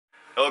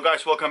Hello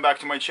guys, welcome back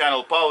to my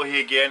channel. Paul here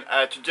again.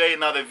 Today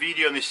another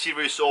video in a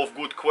series of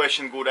good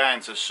question, good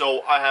answers.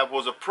 So I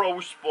was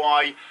approached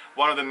by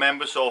one of the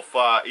members of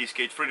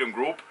Skate Freedom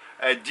Group,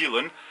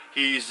 Dylan.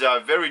 He's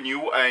very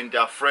new and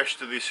fresh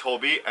to this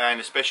hobby,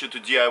 and especially to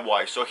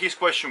DIY. So his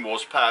question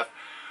was, Path,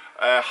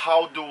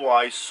 how do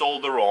I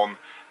solder on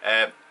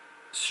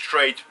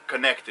straight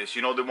connectors?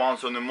 You know, the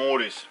ones on the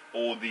motors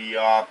or the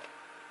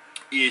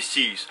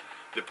ESCs.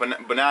 The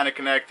banana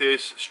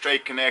connectors,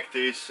 straight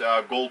connectors,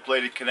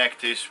 gold-plated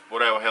connectors,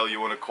 whatever hell you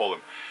want to call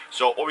them.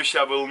 So obviously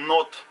I will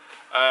not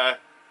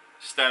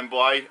stand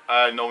by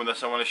knowing that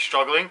someone is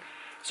struggling.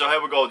 So here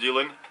we go,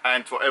 Dylan,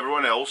 and for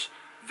everyone else,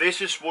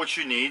 this is what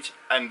you need,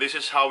 and this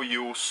is how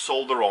you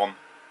solder on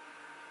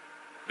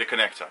the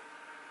connector.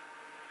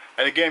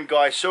 And again,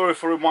 guys, sorry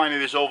for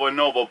reminding this over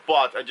and over,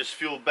 but I just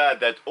feel bad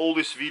that all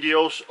these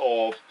videos,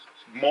 or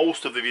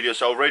most of the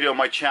videos, are already on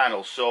my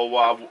channel.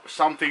 So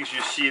some things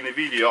you see in the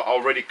video are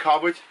already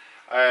covered.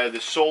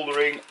 The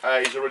soldering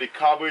is already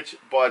covered,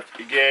 but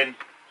again,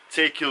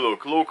 take a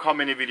look. Look how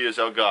many videos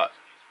I've got.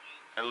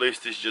 At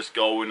least it's just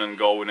going and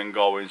going and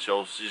going.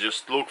 So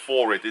just look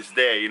for it. It's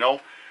there, you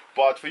know.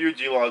 But for you,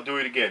 Dylan, I'll do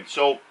it again.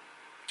 So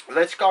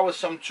let's cover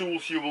some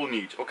tools you will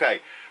need.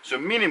 Okay, so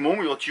minimum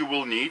what you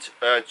will need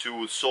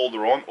to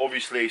solder on,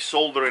 obviously a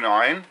soldering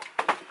iron.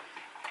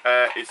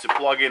 It's a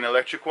plug-in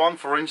electric one,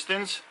 for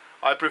instance.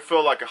 I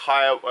prefer like a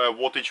higher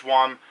wattage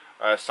one,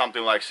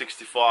 something like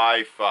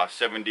 65,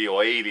 70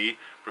 or 80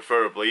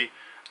 preferably.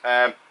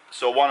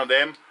 So one of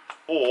them,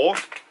 or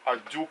I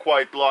do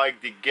quite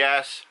like the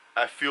gas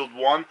filled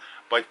one,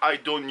 but I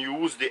don't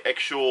use the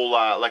actual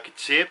like a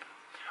tip.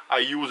 I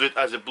use it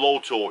as a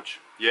blowtorch.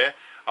 Yeah,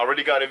 I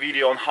already got a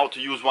video on how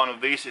to use one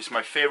of these. It's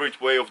my favorite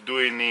way of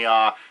doing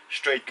the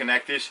straight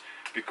connectors,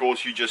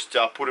 because you just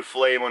put a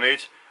flame on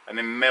it and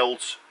it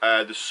melts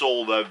the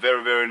solder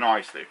very, very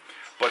nicely.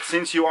 But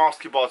since you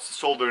asked about the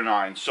soldering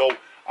iron, so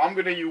I'm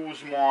gonna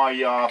use my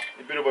a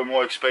bit of a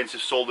more expensive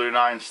soldering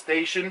iron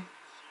station,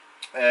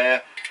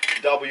 WER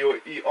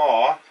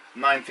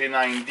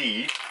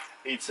 939D.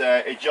 It's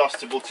an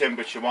adjustable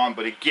temperature one,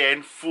 but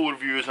again, full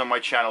reviews on my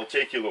channel.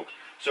 Take a look.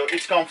 So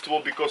it's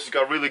comfortable because it's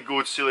got really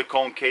good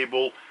silicone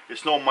cable.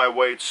 It's not my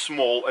weight, it's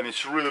small, and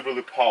it's really,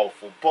 really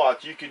powerful.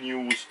 But you can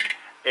use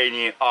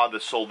any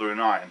other soldering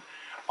iron.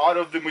 Out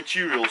of the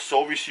materials,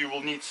 so obviously you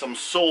will need some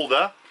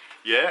solder.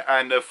 Yeah,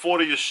 and the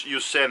photo you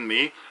sent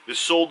me, the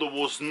solder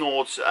was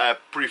not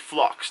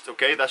pre-fluxed,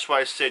 okay? That's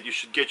why I said you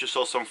should get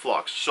yourself some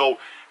flux. So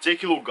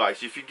take a look,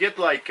 guys. If you get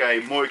like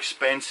a more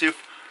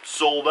expensive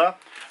solder,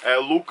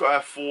 look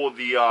for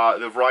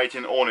the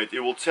writing on it. It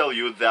will tell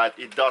you that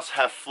it does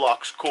have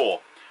flux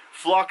core.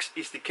 Flux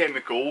is the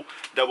chemical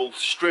that will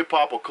strip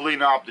up or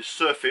clean up the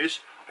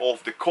surface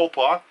of the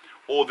copper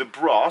or the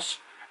brass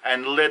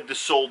and let the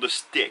solder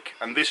stick.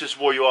 And this is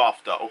what you're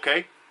after,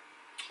 okay?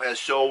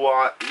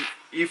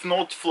 If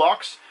not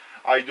flux,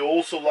 I do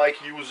also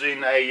like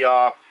using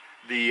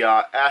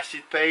the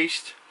acid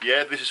paste.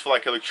 Yeah, this is for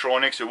like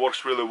electronics. It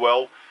works really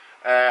well.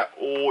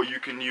 Or you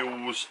can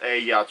use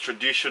a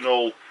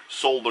traditional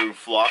soldering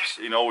flux.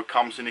 You know, it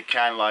comes in a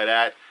can like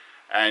that,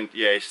 and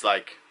yeah, it's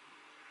like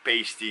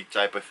pasty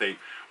type of thing.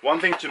 One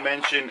thing to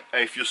mention: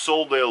 if you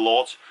solder a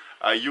lot,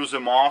 use a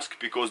mask,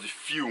 because the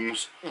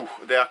fumes,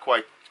 they are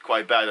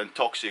quite bad and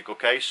toxic.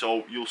 Okay,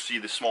 so you'll see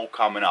the smoke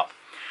coming up.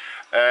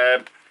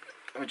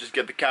 Let me just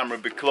get the camera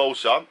a bit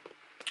closer.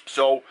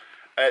 So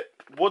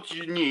what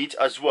you need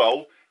as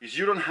well is,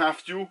 you don't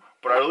have to,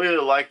 but I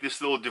really like this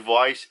little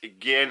device.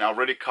 Again, I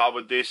already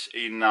covered this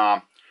in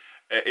my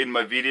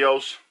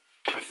videos.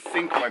 I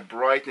think my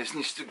brightness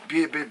needs to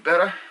be a bit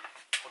better.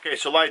 Okay,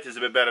 so light is a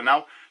bit better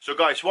now. So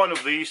guys, one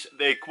of these,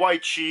 they're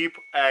quite cheap,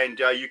 and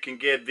you can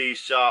get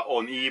these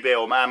on eBay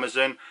or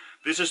Amazon.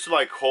 This is to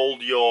like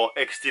hold your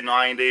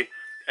XT90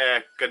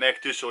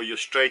 connectors or your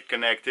straight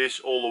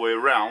connectors all the way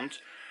around.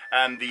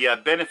 And the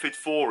benefit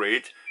for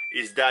it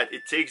is that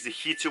it takes the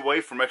heat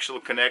away from actual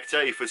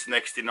connector if it's an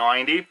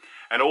XT90,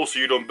 and also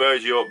you don't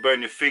burn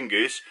your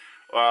fingers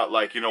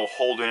like, you know,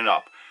 holding it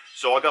up.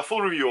 So I got a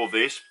full review of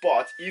this,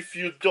 but if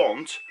you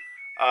don't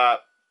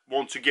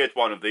want to get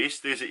one of these,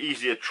 there's an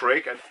easier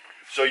trick. And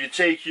so you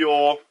take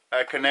your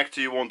connector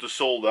you want to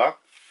solder,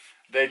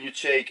 then you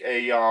take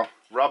a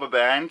rubber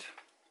band,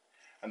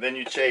 and then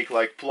you take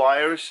like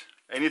pliers,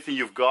 anything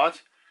you've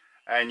got,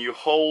 and you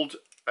hold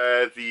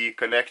the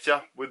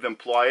connector with them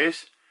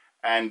pliers,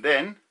 and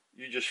then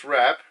you just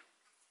wrap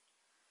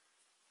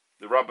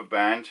the rubber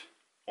band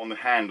on the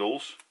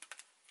handles,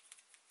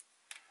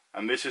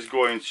 and this is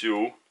going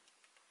to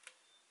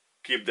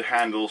keep the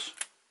handles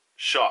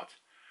shut.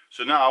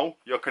 So now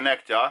your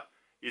connector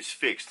is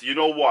fixed. You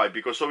know why?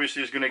 Because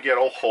obviously it's going to get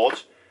all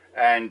hot,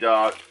 and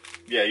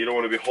yeah, you don't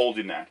want to be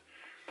holding that.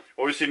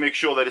 Obviously make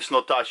sure that it's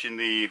not touching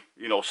the,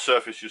 you know,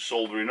 surface you're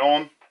soldering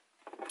on.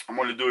 I'm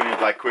only doing it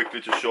like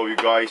quickly to show you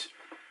guys.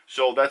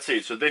 So that's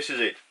it. So this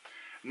is it.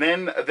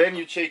 Then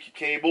you take your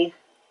cable,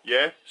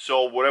 yeah.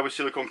 So whatever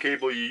silicone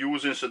cable you're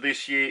using. So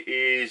this here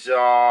is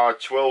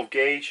 12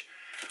 gauge.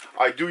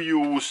 I do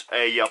use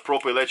a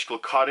proper electrical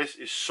cutter.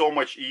 It's so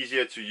much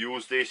easier to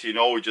use this, you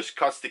know, it just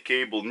cuts the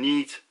cable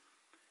neat.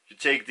 You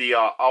take the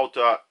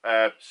outer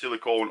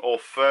silicone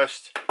off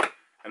first,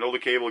 and all the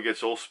cable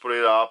gets all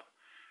spread up,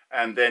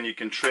 and then you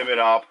can trim it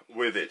up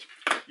with it.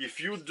 If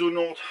you do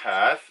not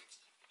have,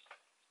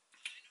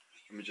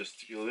 let me just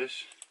steal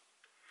this.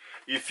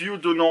 If you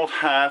do not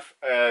have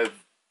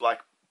like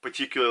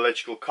particular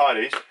electrical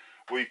cutters,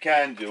 what you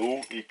can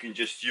do, you can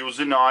just use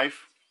a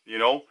knife, you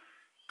know,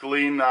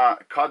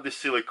 cut the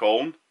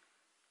silicone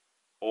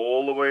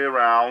all the way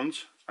around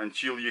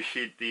until you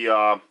hit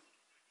the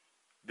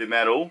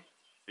metal,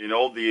 you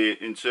know, the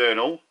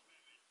internal.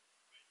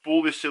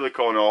 Pull the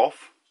silicone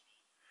off,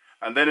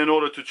 and then in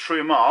order to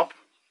trim up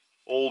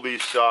all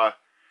these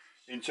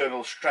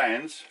internal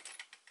strands,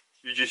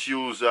 you just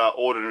use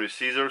ordinary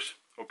scissors.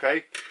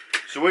 Okay,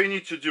 so what you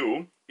need to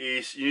do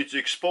is you need to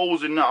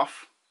expose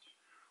enough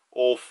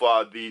of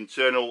the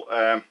internal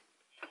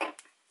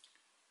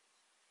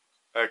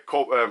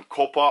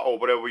copper or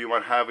whatever you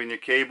might have in your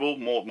cable.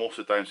 Most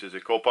of the times it's a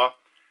copper,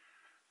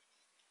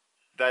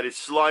 that it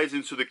slides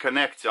into the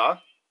connector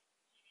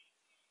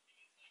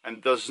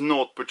and does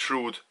not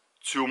protrude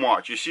too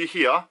much. You see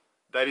here,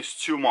 that is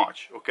too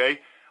much,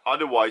 okay?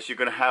 Otherwise you're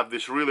gonna have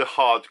this really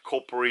hard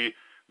coppery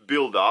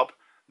build-up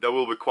that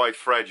will be quite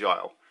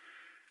fragile.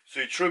 So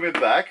you trim it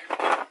back.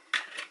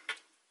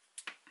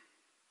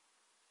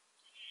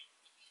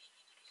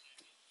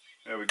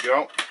 There we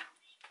go.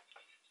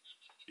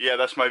 Yeah,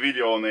 that's my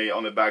video on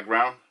the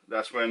background.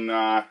 That's when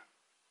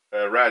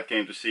Rad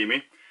came to see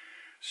me.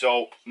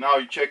 So now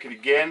you check it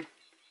again.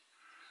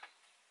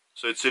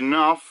 So it's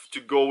enough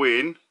to go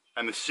in,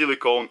 and the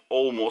silicone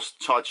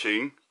almost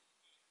touching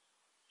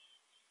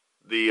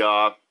the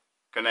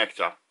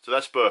connector. So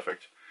that's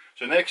perfect.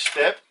 So next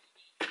step,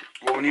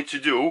 what we need to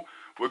do,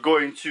 we're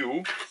going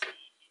to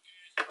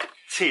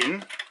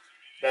tin.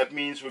 That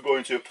means we're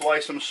going to apply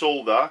some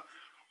solder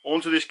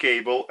onto this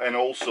cable and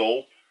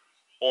also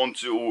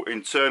onto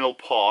internal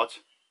part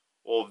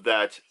of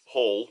that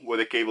hole where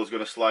the cable is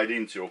going to slide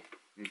into.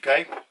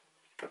 Okay,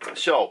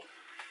 so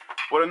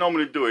what I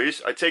normally do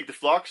is I take the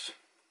flux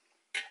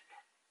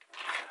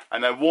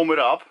and I warm it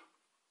up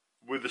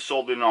with the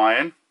soldering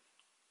iron,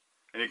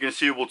 and you can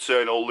see it will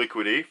turn all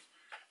liquidy,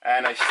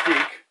 and I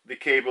stick the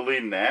cable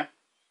in there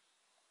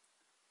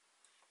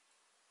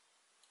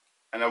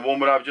and I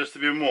warm it up just a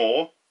bit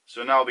more.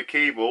 So now the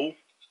cable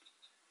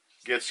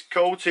gets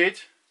coated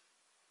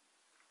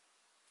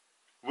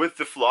with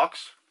the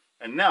flux,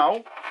 and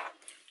now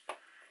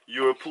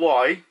you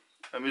apply,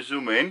 let me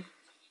zoom in,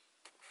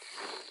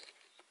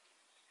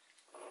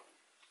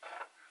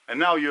 and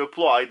now you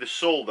apply the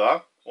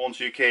solder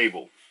onto your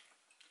cable.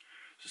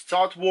 So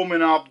start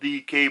warming up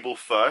the cable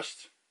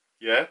first,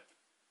 yeah,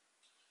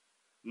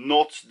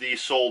 not the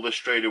solder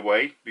straight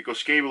away,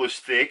 because cable is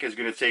thick. It's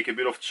going to take a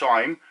bit of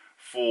time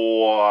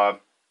for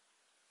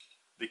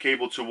the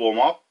cable to warm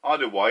up,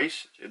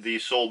 otherwise the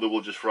solder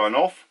will just run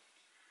off.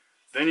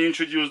 Then you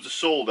introduce the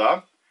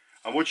solder,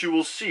 and what you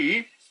will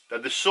see,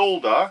 that the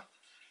solder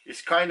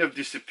is kind of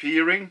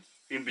disappearing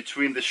in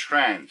between the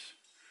strands.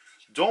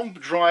 Don't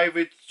drive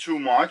it too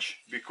much,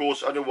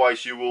 because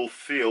otherwise you will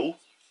fill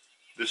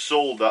the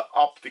solder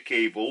up the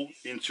cable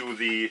into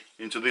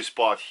this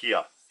part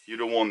here. You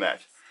don't want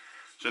that.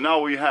 So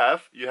now you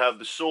have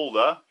the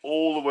solder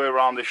all the way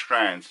around the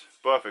strands.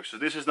 Perfect. So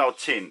this is now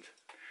tinned.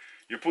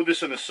 You put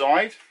this on the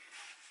side,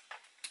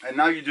 and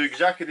now you do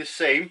exactly the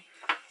same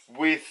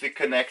with the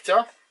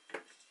connector.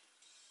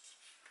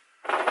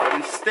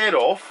 Instead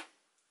of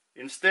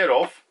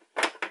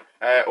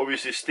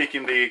obviously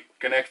sticking the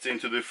connector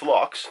into the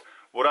flux,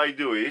 what I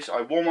do is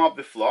I warm up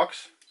the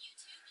flux,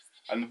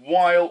 and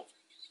while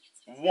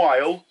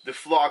the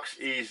flux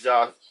is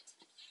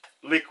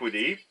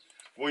liquidy,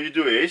 what you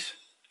do is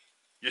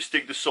you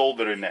stick the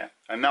solder in there,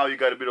 and now you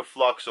got a bit of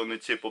flux on the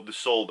tip of the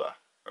solder.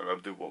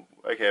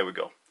 Okay, here we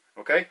go.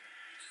 Okay,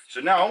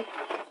 so now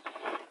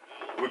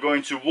we're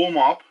going to warm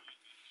up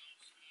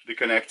the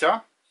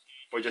connector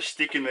by just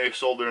sticking the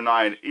soldering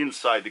iron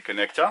inside the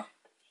connector.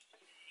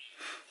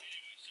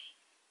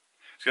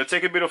 It's going to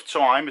take a bit of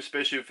time,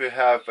 especially if you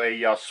have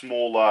a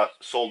smaller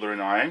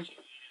soldering iron.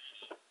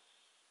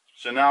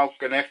 So now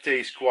connector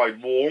is quite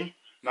warm.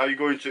 Now you're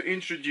going to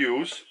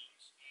introduce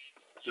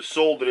the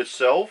solder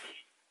itself.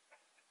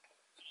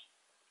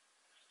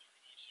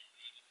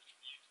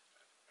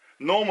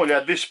 Normally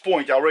at this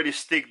point I already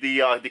stick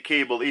the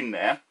cable in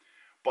there,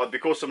 but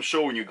because I'm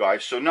showing you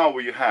guys, so now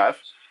what you have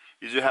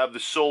is you have the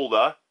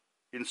solder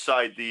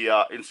inside the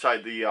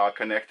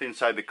connector,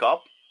 inside the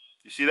cup.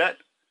 You see that?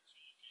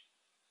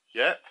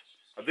 Yeah.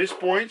 At this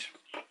point,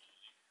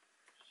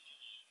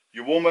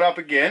 you warm it up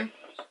again.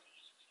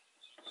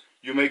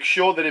 You make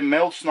sure that it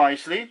melts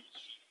nicely,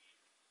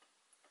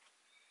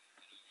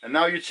 and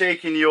now you're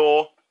taking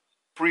your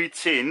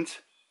pre-tinned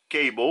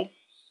cable,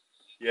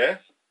 yeah,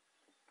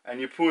 and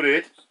you put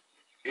it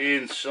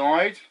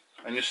inside,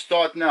 and you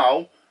start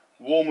now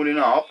warming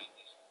up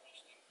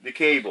the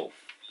cable.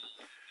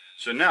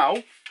 So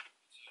now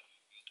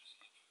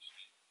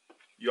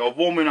you are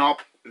warming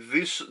up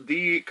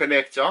the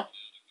connector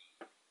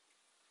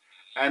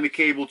and the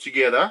cable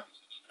together,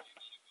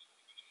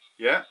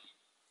 yeah.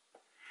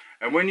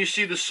 And when you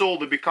see the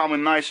solder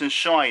becoming nice and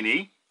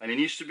shiny, and it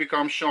needs to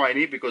become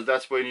shiny because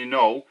that's when you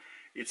know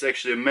it's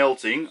actually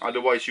melting,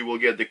 otherwise you will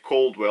get the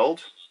cold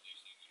weld.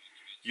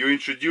 You're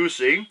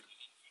introducing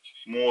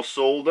more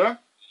solder,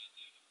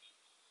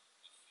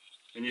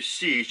 and you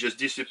see it's just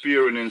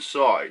disappearing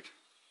inside.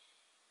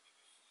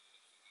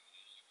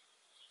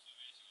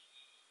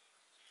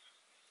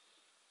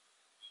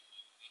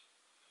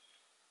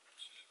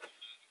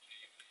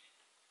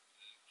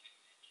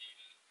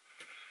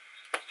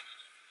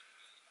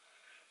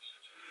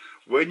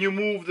 When you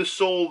move the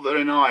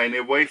soldering iron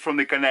away from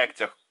the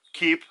connector,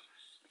 keep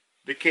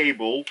the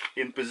cable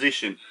in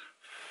position.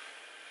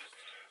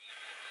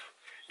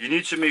 You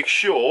need to make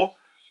sure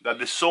that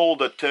the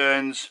solder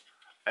turns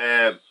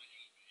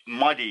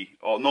muddy,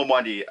 or not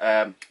muddy,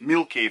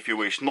 milky if you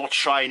wish, not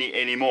shiny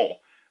anymore.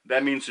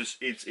 That means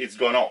it's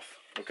gone off.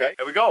 Okay,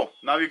 there we go.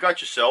 Now you got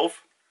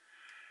yourself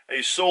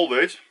a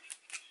soldered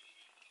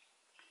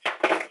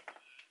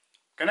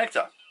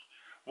connector.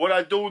 What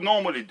I do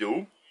normally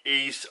do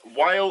is,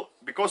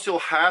 because you'll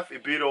have a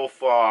bit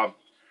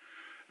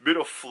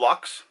of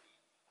flux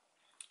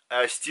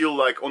still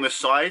like on the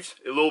sides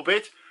a little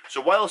bit,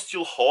 so while it's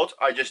still hot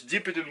I just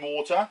dip it in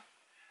water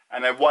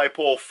and I wipe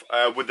off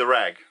with the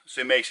rag, so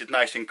it makes it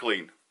nice and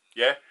clean.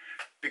 Yeah,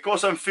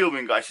 because I'm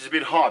filming, guys, it's a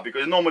bit hard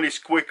because normally it's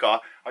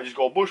quicker. I just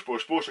go push,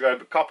 I got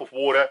a cup of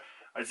water,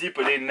 I zip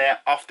it in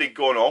there after it's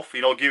gone off,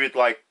 you know, give it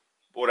like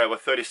whatever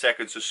 30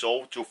 seconds or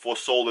so for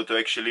solder to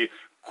actually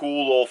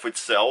cool off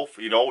itself.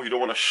 You know, you don't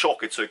want to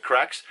shock it so it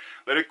cracks.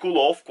 Let it cool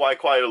off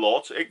quite a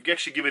lot.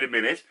 Actually give it a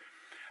minute,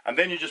 and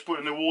then you just put it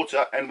in the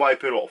water and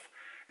wipe it off.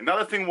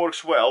 Another thing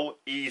works well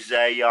is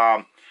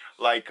a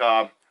like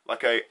a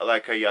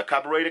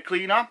carburetor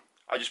cleaner.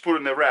 I just put it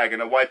in the rag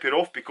and I wipe it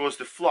off because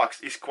the flux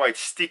is quite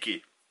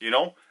sticky, you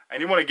know,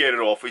 and you want to get it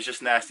off. It's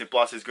just nasty,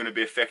 plus it's going to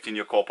be affecting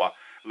your copper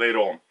later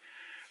on.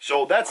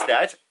 So that's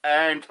that.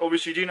 And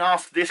obviously you didn't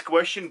ask this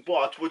question,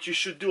 but what you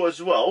should do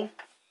as well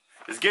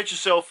is get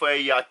yourself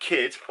a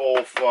kit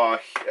of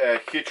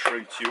heat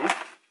shrink tube,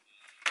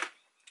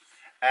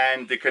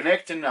 and the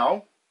connector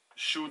now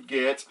should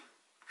get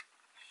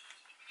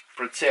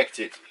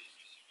protected.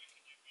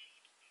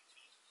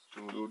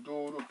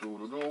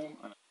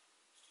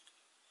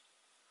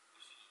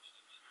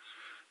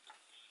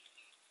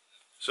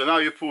 So now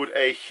you put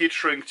a heat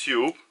shrink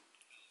tube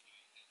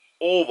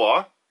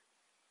over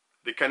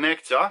the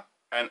connector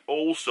and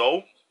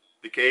also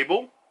the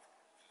cable.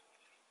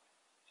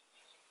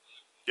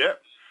 Yeah,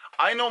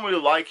 I normally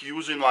like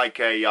using like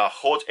a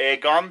hot air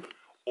gun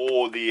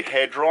or the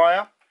hair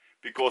dryer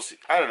because,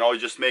 I don't know, it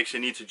just makes a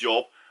neater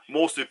job.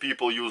 Most of the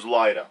people use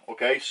lighter.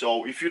 Okay,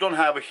 so if you don't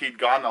have a heat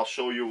gun, I'll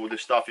show you the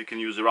stuff you can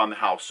use around the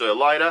house. So a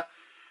lighter,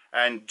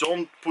 and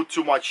don't put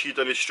too much heat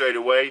on it straight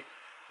away.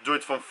 Do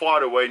it from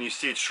far away and you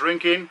see it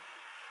shrinking.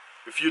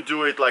 If you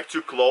do it like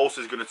too close,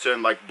 it's going to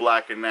turn like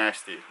black and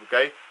nasty.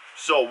 Okay,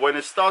 so when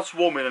it starts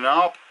warming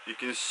up, you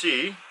can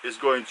see it's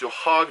going to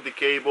hug the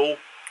cable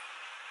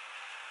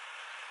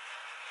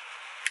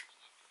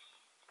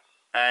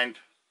and,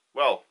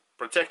 well,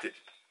 protect it.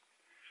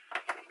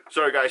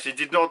 Sorry guys, it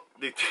did not,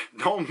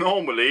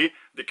 normally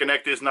the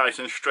connector is nice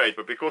and straight,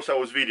 but because I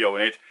was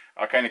videoing it,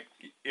 I kind of,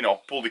 you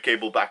know, pulled the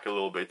cable back a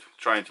little bit,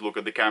 trying to look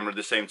at the camera at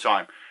the same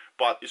time.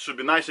 But it should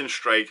be nice and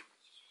straight,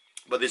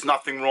 but there's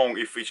nothing wrong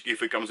if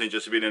it comes in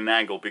just a bit at an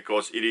angle,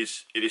 because it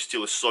is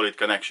still a solid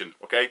connection,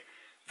 okay?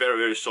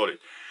 Very solid.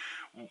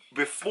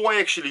 Before I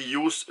actually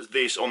use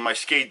this on my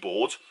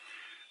skateboard,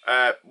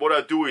 what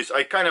I do is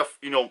I kind of,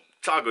 you know,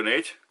 tug on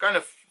it, kind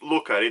of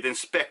look at it,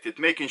 inspect it,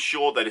 making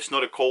sure that it's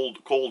not a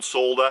cold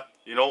solder,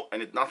 you know,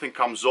 and nothing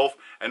comes off,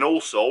 and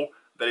also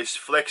that it's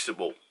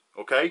flexible.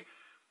 Okay,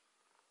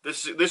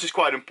 this is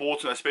quite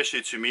important,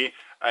 especially to me,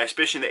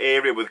 especially in the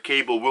area where the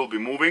cable will be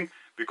moving,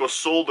 because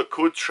solder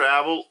could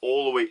travel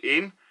all the way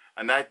in,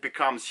 and that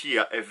becomes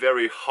here a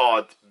very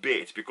hard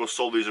bit because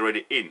solder is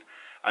already in,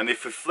 and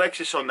if it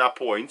flexes on that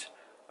point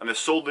and the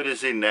solder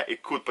is in there,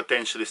 it could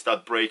potentially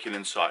start breaking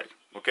inside.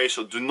 Okay,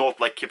 so do not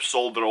like keep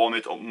solder on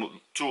it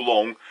too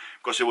long,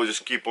 because it will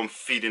just keep on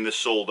feeding the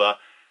solder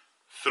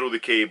through the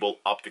cable,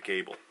 up the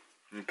cable.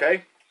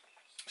 Okay,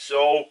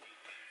 so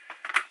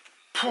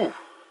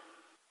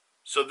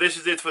so this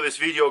is it for this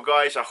video,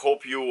 guys. I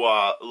hope you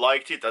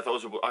liked it. I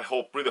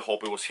really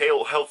hope it was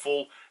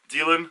helpful.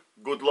 Dylan,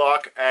 good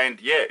luck,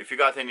 and yeah, if you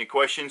got any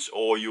questions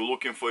or you're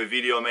looking for a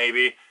video,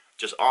 maybe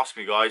just ask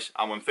me, guys.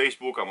 I'm on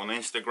Facebook, I'm on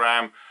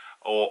Instagram,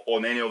 or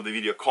on any of the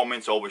video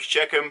comments. Always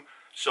check them.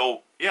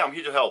 So yeah, I'm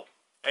here to help.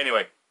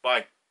 Anyway,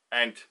 bye,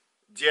 and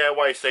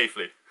DIY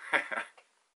safely.